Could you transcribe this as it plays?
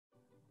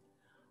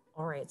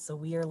All right, so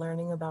we are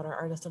learning about our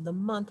artist of the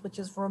month, which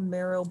is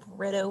Romero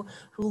Britto,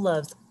 who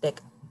loves thick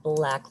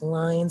black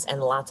lines and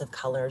lots of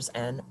colors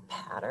and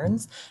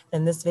patterns.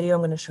 In this video,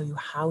 I'm going to show you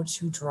how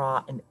to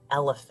draw an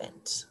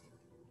elephant.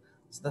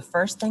 So the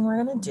first thing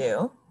we're going to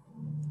do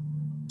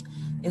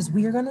is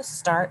we are going to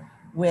start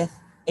with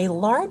a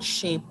large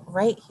shape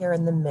right here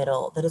in the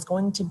middle that is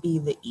going to be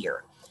the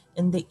ear.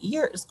 And the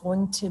ear is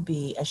going to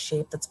be a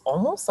shape that's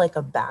almost like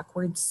a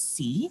backward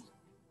C.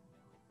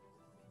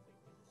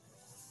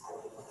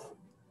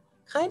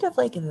 Kind of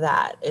like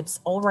that. It's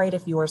all right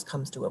if yours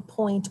comes to a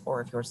point or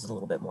if yours is a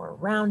little bit more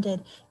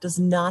rounded. Does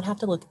not have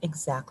to look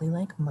exactly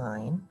like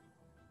mine.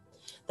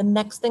 The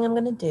next thing I'm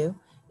going to do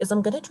is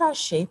I'm going to draw a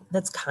shape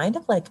that's kind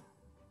of like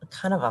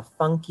a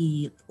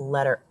funky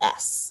letter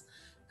S,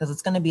 because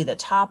it's going to be the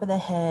top of the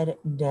head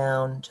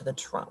down to the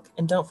trunk.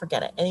 And don't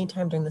forget, at any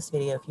time during this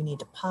video, if you need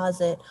to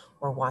pause it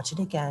or watch it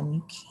again,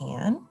 you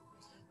can.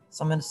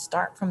 So I'm going to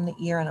start from the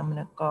ear and I'm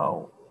going to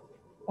go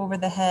over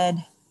the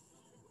head,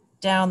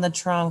 down the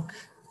trunk,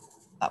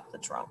 up the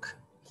trunk.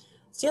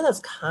 See how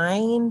that's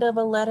kind of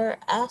a letter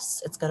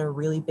S? It's got a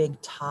really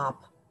big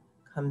top,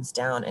 comes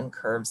down and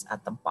curves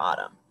at the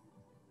bottom.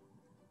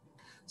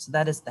 So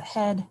that is the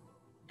head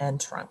and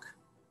trunk.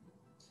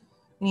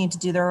 We need to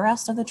do the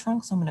rest of the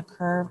trunk, so I'm going to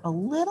curve a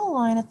little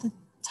line at the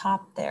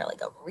top there,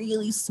 like a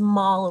really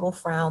small little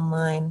frown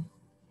line.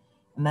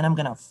 And then I'm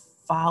going to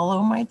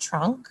follow my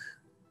trunk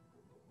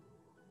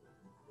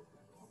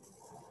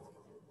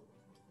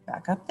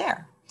back up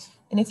there.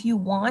 And if you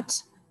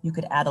want, you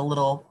could add a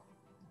little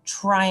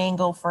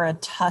triangle for a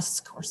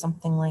tusk or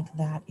something like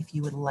that if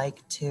you would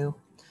like to.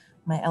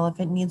 My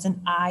elephant needs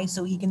an eye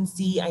so he can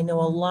see. I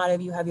know a lot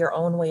of you have your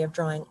own way of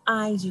drawing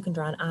eyes. You can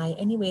draw an eye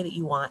any way that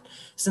you want.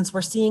 Since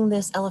we're seeing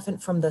this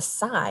elephant from the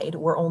side,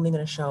 we're only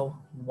going to show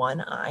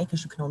one eye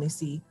because you can only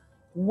see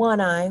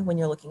one eye when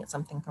you're looking at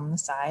something from the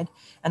side.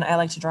 And I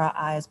like to draw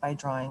eyes by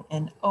drawing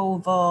an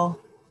oval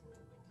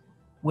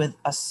with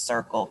a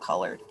circle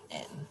colored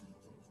in.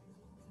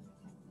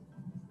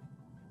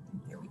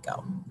 Here we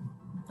go.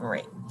 All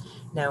right,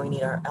 now we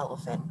need our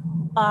elephant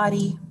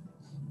body.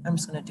 I'm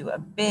just going to do a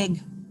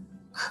big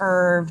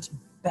curved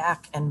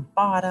back and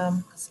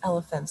bottom because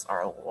elephants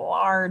are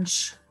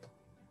large,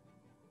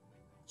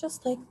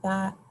 just like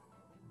that.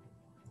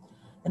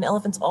 And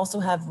elephants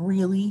also have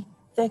really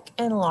thick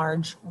and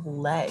large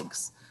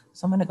legs.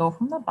 So I'm going to go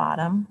from the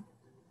bottom,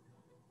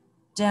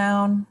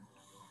 down,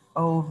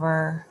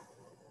 over,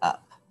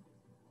 up.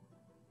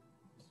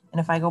 And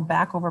if I go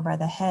back over by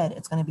the head,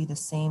 it's going to be the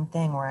same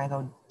thing where I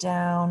go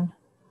down,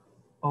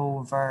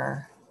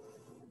 over,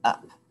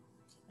 up.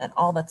 And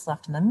all that's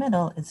left in the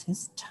middle is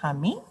his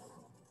tummy.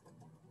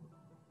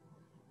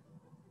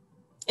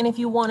 And if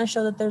you want to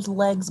show that there's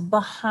legs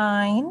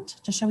behind,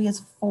 to show he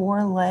has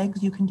 4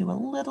 legs, you can do a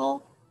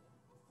little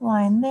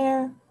line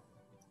there,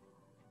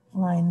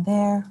 line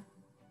there.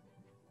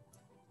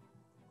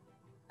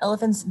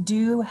 Elephants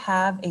do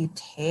have a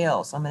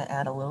tail, so I'm going to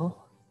add a little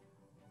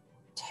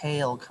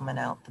tail coming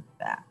out the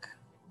back.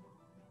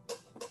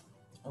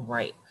 All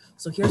right,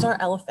 so here's our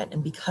elephant.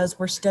 And because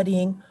we're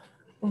studying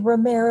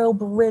Romero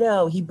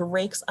Britto, he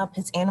breaks up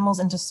his animals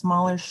into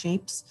smaller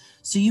shapes.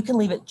 So you can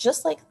leave it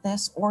just like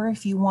this, or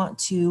if you want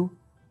to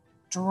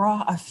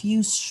draw a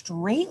few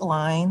straight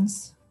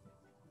lines,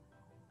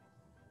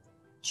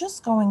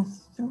 just going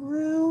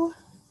through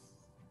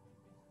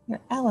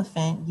your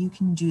elephant, you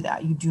can do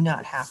that. You do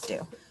not have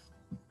to.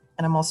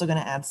 And I'm also going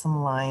to add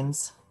some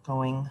lines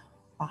going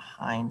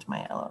behind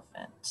my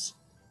elephant.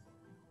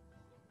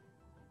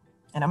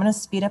 And I'm going to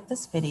speed up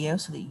this video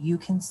so that you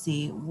can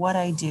see what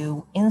I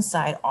do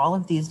inside all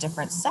of these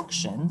different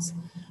sections,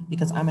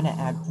 because I'm going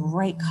to add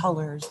bright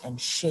colors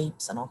and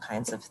shapes and all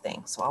kinds of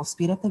things. So I'll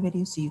speed up the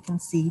video so you can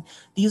see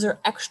these are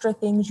extra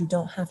things you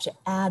don't have to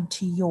add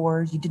to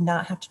yours. You did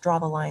not have to draw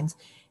the lines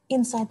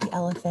inside the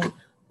elephant,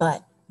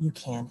 but you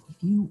can if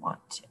you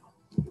want to.